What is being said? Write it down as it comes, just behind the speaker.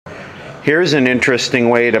Here's an interesting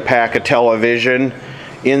way to pack a television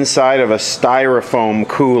inside of a styrofoam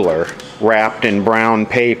cooler wrapped in brown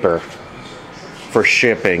paper for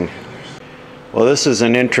shipping. Well, this is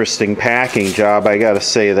an interesting packing job, I gotta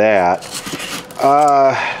say that.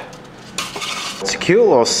 It's a cute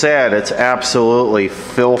little set. It's absolutely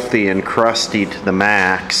filthy and crusty to the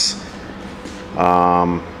max.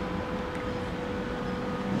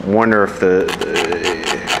 Wonder if the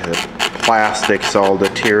plastic's all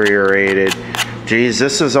deteriorated. Geez,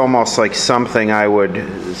 this is almost like something I would...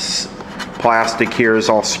 Plastic here is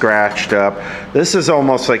all scratched up. This is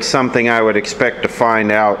almost like something I would expect to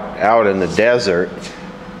find out in the desert.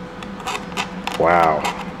 Wow.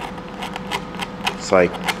 It's like,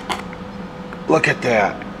 look at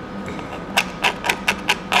that.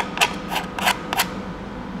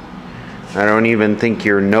 I don't even think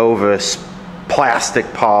your Novus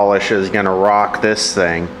plastic polish is gonna rock this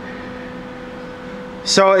thing.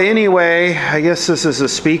 So anyway, I guess this is a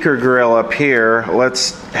speaker grill up here.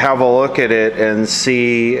 Let's have a look at it and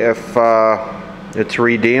see if it's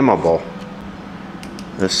redeemable.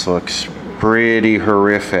 This looks pretty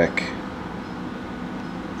horrific.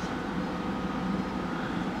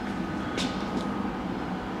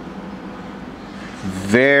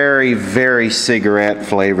 Very, very cigarette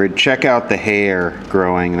flavored. Check out the hair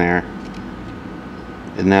growing there.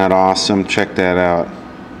 Isn't that awesome? Check that out.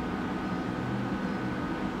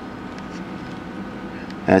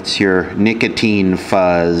 That's your nicotine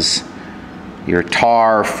fuzz, your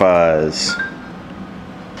tar fuzz.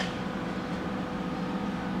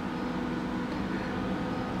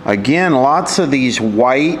 Again, lots of these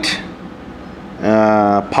white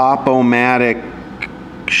Pop-O-Matic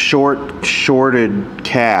shorted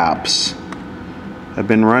caps. I've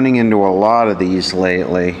been running into a lot of these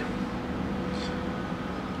lately.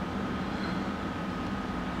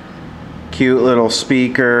 Cute little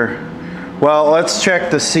speaker. Well, let's check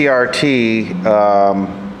the CRT.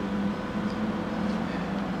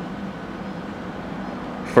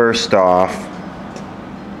 First off.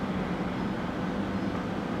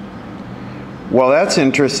 Well, that's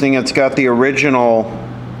interesting. It's got the original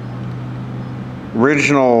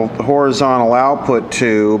horizontal output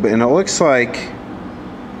tube, and it looks like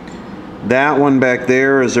that one back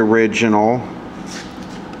there is original.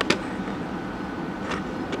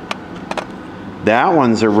 That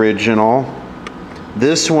one's original.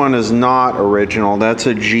 This one is not original. That's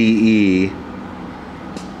a GE.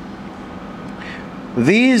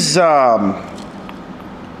 These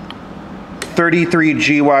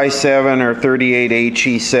 33GY7 or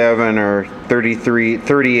 38HE7 or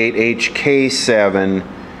 38HK7,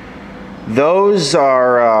 those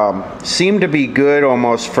are seem to be good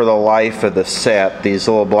almost for the life of the set, these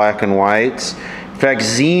little black and whites. In fact,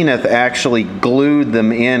 Zenith actually glued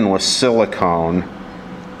them in with silicone.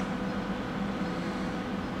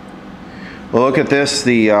 Well, look at this,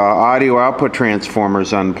 the audio output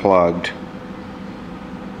transformer's unplugged.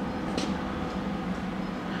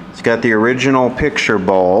 It's got the original picture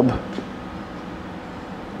bulb.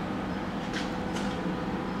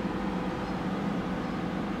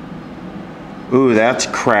 Ooh, that's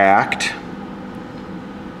cracked.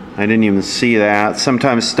 I didn't even see that.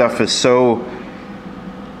 Sometimes stuff is so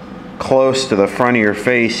close to the front of your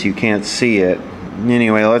face you can't see it.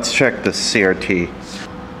 Anyway, let's check the CRT.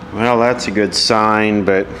 Well, that's a good sign,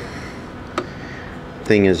 but the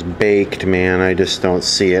thing is baked, man. I just don't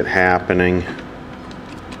see it happening.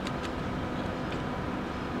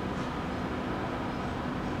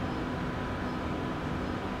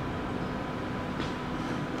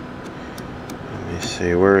 Let me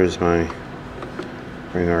see, where is my...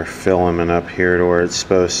 Bring our filament up here to where it's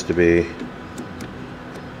supposed to be.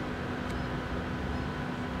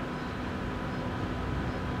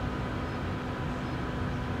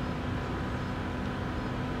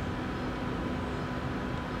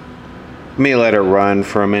 Let me let it run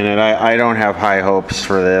for a minute. I don't have high hopes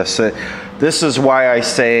for this. This is why I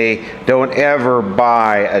say don't ever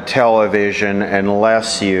buy a television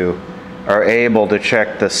unless you are able to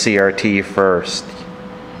check the CRT first.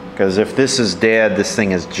 Because if this is dead, this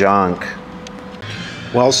thing is junk.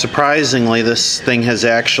 Well, surprisingly, this thing has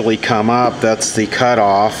actually come up. That's the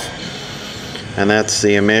cutoff, and that's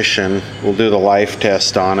the emission. We'll do the life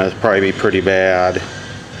test on it. It'll probably be pretty bad.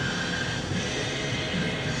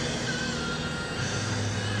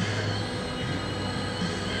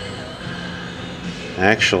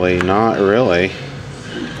 Actually, not really.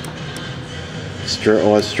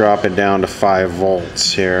 Let's drop it down to 5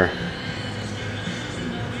 volts here.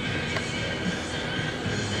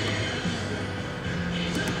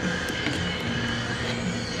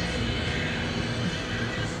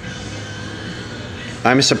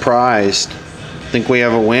 I'm surprised. I think we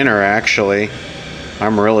have a winner, actually.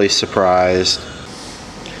 I'm really surprised.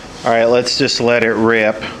 All right, let's just let it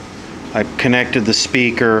rip. I connected the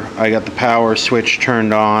speaker. I got the power switch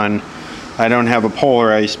turned on. I don't have a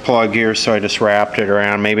polarized plug here, so I just wrapped it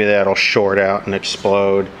around. Maybe that'll short out and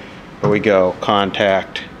explode. Here we go,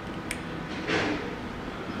 contact.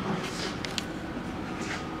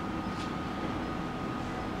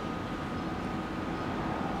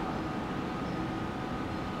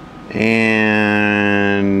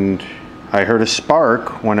 And I heard a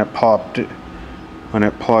spark when it popped, when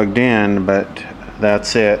it plugged in, but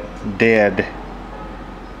that's it, dead.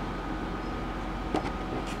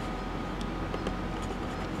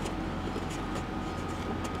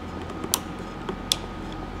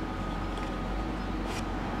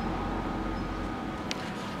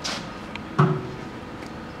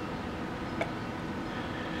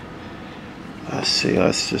 Let's see,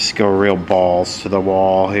 let's just go real balls to the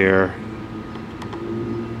wall here.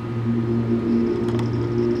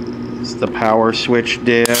 Is the power switch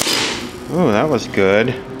dead? Ooh, that was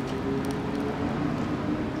good.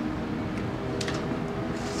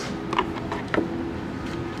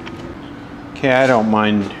 Okay, I don't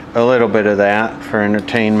mind a little bit of that for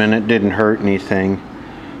entertainment. It didn't hurt anything.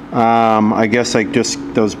 I guess like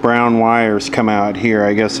just those brown wires come out here.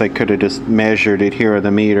 I guess I could have just measured it here with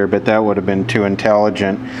the meter, but that would have been too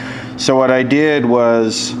intelligent. So what I did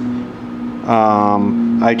was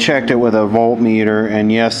I checked it with a voltmeter,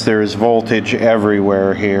 and yes, there's voltage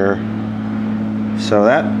everywhere here. So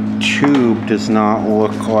that tube does not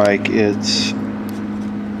look like it's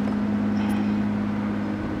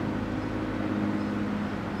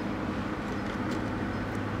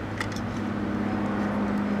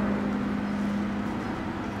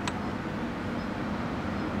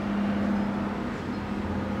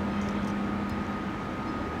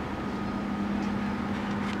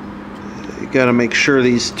got to make sure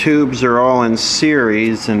these tubes are all in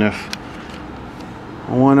series, and if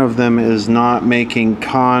one of them is not making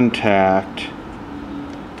contact,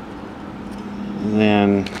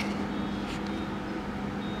 then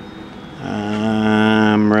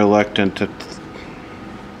I'm reluctant to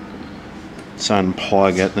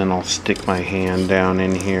unplug it. Then I'll stick my hand down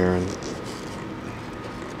in here and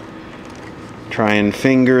try and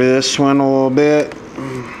finger this one a little bit.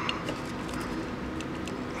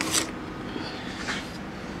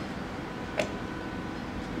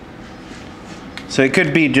 So it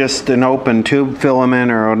could be just an open tube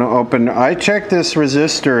filament or an open... I checked this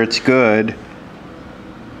resistor, it's good.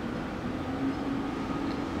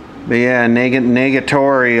 But yeah,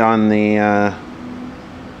 negatory on the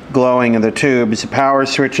glowing of the tubes. The power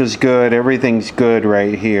switch is good, everything's good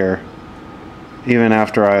right here. Even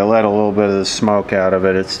after I let a little bit of the smoke out of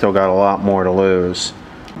it, it's still got a lot more to lose.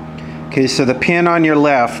 Okay, so the pin on your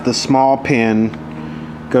left, the small pin,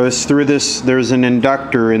 goes through this. There's an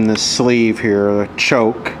inductor in this sleeve here, a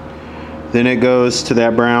choke. Then it goes to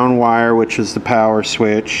that brown wire, which is the power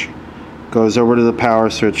switch. Goes over to the power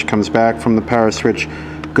switch, comes back from the power switch,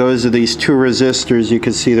 goes to these two resistors. You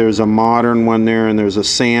can see there's a modern one there and there's a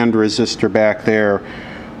sand resistor back there.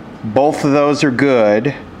 Both of those are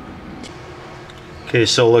good. Okay,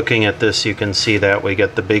 so looking at this, you can see that we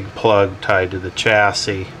get the big plug tied to the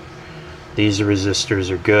chassis. These resistors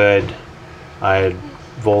are good. I had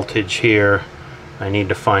voltage here. I need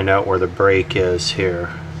to find out where the break is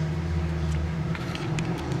here.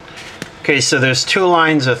 Okay, so there's two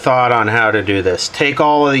lines of thought on how to do this. Take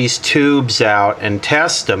all of these tubes out and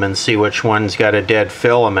test them and see which one's got a dead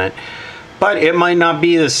filament. But it might not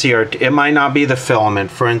be it might not be the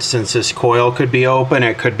filament. For instance, this coil could be open,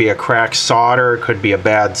 it could be a cracked solder, it could be a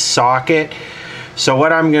bad socket. So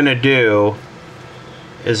what I'm going to do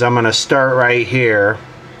is I'm going to start right here.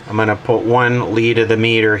 I'm going to put one lead of the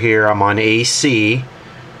meter here. I'm on AC.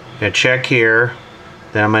 I'm going to check here.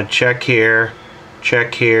 Then I'm going to check here,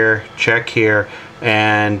 check here, check here.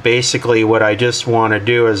 And basically what I just want to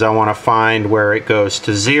do is I want to find where it goes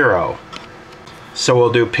to 0. So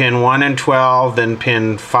we'll do pin 1 and 12, then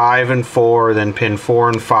pin 5 and 4, then pin 4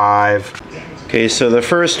 and 5. Okay, so the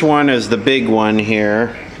first one is the big one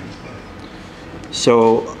here.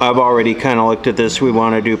 So I've already kind of looked at this. We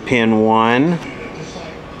want to do pin 1.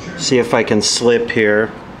 See if I can slip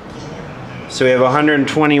here. So we have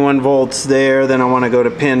 121 volts there. Then I want to go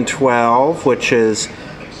to pin 12, which is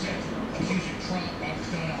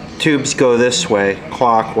tubes go this way,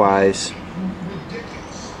 clockwise.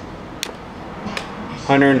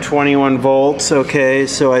 121 volts, okay,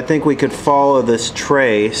 so I think we could follow this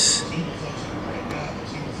trace.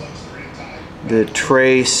 The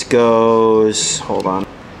trace goes, hold on.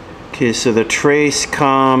 Okay, so the trace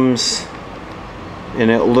comes and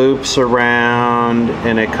it loops around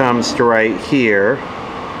and it comes to right here.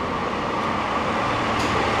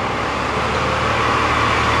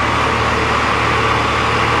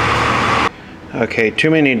 Okay, too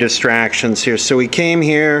many distractions here. So we came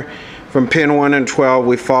here from pin 1 and 12,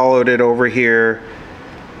 we followed it over here,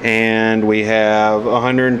 and we have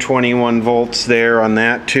 121 volts there on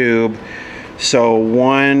that tube. So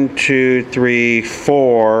 1, 2, 3,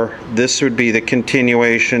 4, this would be the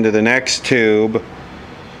continuation to the next tube,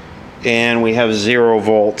 and we have 0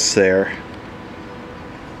 volts there.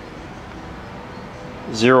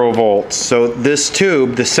 0 volts. So this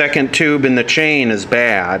tube, the second tube in the chain, is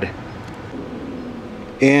bad.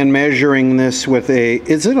 And measuring this with a,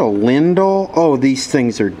 is it a Lindell? Oh, these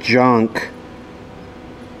things are junk.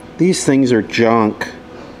 These things are junk.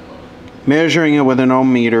 Measuring it with an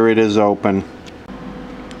ohm meter, it is open.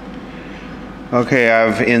 Okay,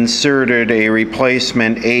 I've inserted a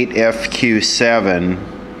replacement 8FQ7,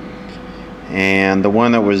 and the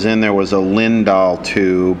one that was in there was a Lindell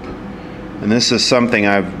tube. And this is something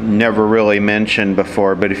I've never really mentioned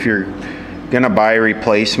before, but if you're gonna buy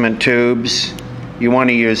replacement tubes, you want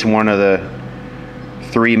to use one of the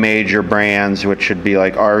 3 major brands, which should be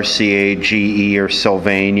like RCA, GE, or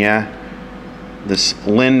Sylvania. This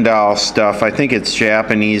Lindell stuff, I think it's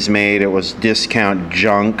Japanese made, it was discount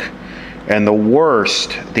junk. And the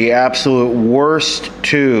worst, the absolute worst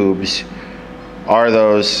tubes are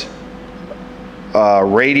those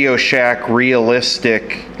Radio Shack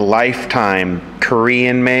Realistic Lifetime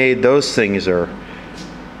Korean made. Those things are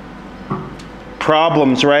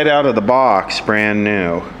problems right out of the box, brand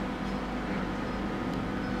new.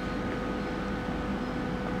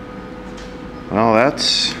 Well,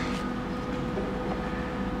 that's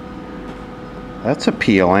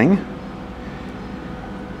appealing.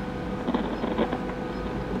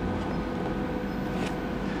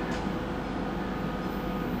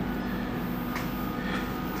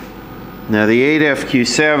 Now the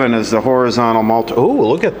 8FQ7 is the horizontal multi. Oh,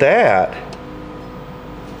 look at that.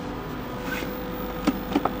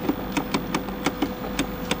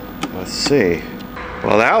 Let's see.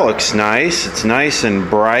 Well, that looks nice. It's nice and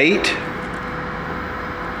bright.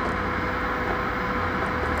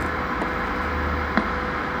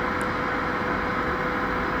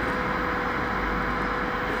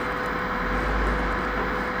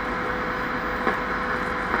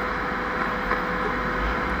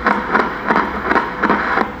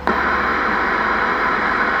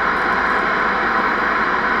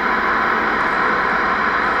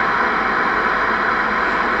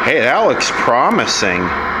 Hey, that looks promising.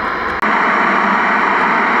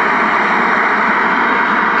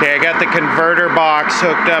 Okay, I got the converter box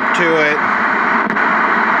hooked up to it.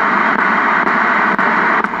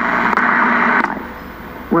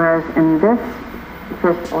 Whereas in this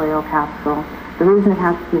first oil capsule, the reason it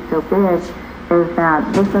has to be so big is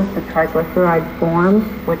that this is the triglyceride form,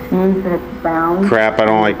 which means that it's bound. Crap, I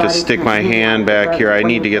don't like to stick my hand back here. I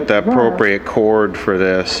need to get the appropriate cord for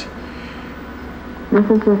this. This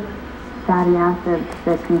is just fatty acids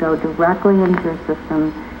that can go directly into your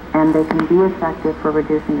system, and they can be effective for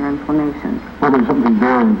reducing your inflammation. Well, there's something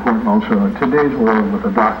very important also. In today's world with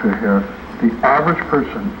a doctor here, the average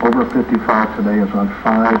person over 55 today is on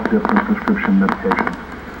 5 different prescription medications.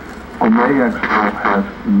 Omega-X has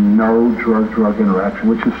no drug-drug interaction,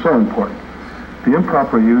 which is so important. The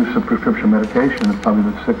improper use of prescription medication is probably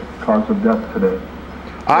the 6th cause of death today.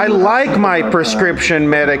 I like my prescription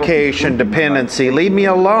medication dependency. Leave me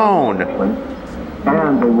alone.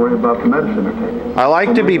 And they worry about the medicine they're taking. I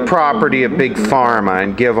like to be property of Big Pharma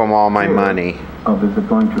and give them all my money. Is it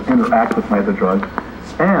going to interact with my other drugs?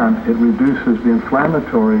 And it reduces the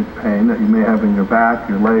inflammatory pain that you may have in your back,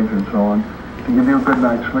 your legs, and so on, to give you a good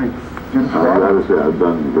night's sleep. I gotta say, I've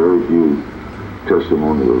done very few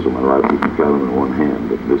testimonials in my life. You can count them in one hand,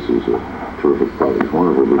 but this is a terrific product. It's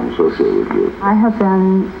wonderful being associated with you. I have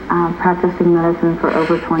been practicing medicine for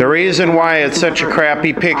over 20 years. The reason why it's such a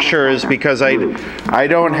crappy picture is because I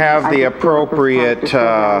don't have the appropriate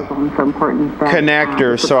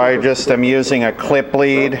connector, so I'm using a clip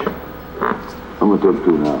lead. I'm going to take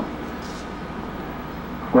 2 now.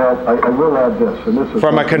 Well, I will add this, and this is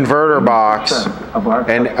from a converter box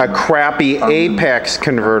and a crappy Apex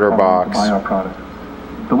converter box. Buy our product.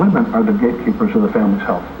 The women are the gatekeepers of the family's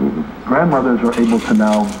health. Grandmothers are able to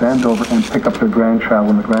now bend over and pick up their grandchild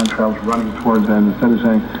when the grandchild's running towards them instead of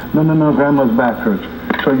saying, no, no, no, grandma's back hurts.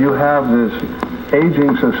 So you have this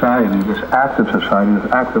aging society, this active society, this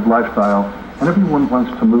active lifestyle, and everyone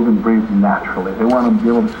wants to move and breathe naturally. They want to be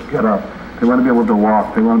able to get up. They want to be able to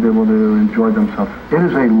walk. They want to be able to enjoy themselves. It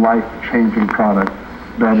is a life-changing product.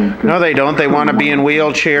 that is. No, they don't. They want to be in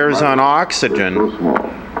wheelchairs on oxygen. So small.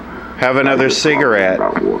 Have another cigarette.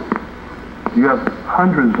 You have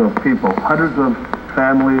hundreds of people, hundreds of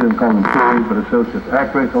family and call them employees, but associates.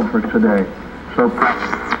 Act grateful for today. So proud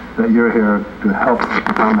that you're here to help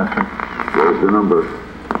our message. Where's the number?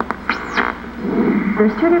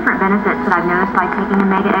 There's two different benefits that I've noticed by taking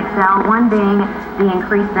Omega XL. One being the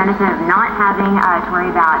increased benefit of not having to worry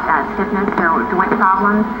about stiffness or joint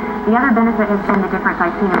problems. The other benefit has been the difference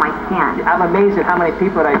I've seen in my skin. I'm amazed at how many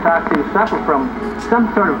people that I talk to suffer from some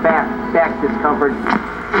sort of back discomfort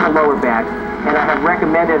in the lower back. And I have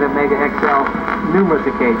recommended Omega XL numerous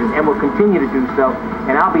occasions and will continue to do so,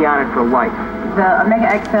 and I'll be on it for life. The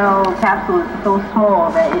Omega XL capsule is so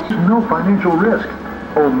small that it's No financial risk.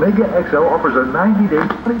 Omega XL offers a 90-day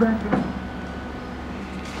money-back guarantee.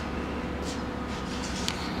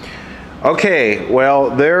 Okay, well,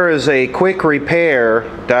 there is a quick repair,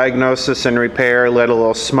 diagnosis and repair, let a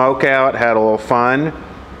little smoke out, had a little fun,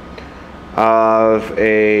 of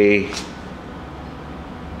a,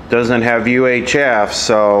 doesn't have UHF,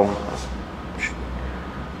 so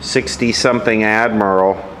 60-something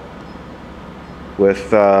Admiral with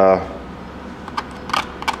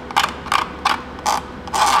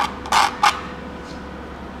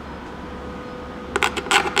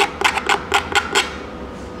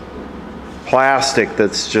plastic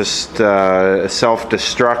that's just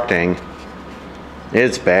self-destructing.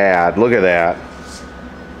 It's bad. Look at that.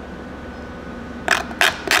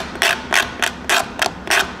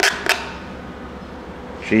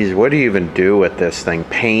 Geez, what do you even do with this thing?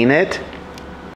 Paint it?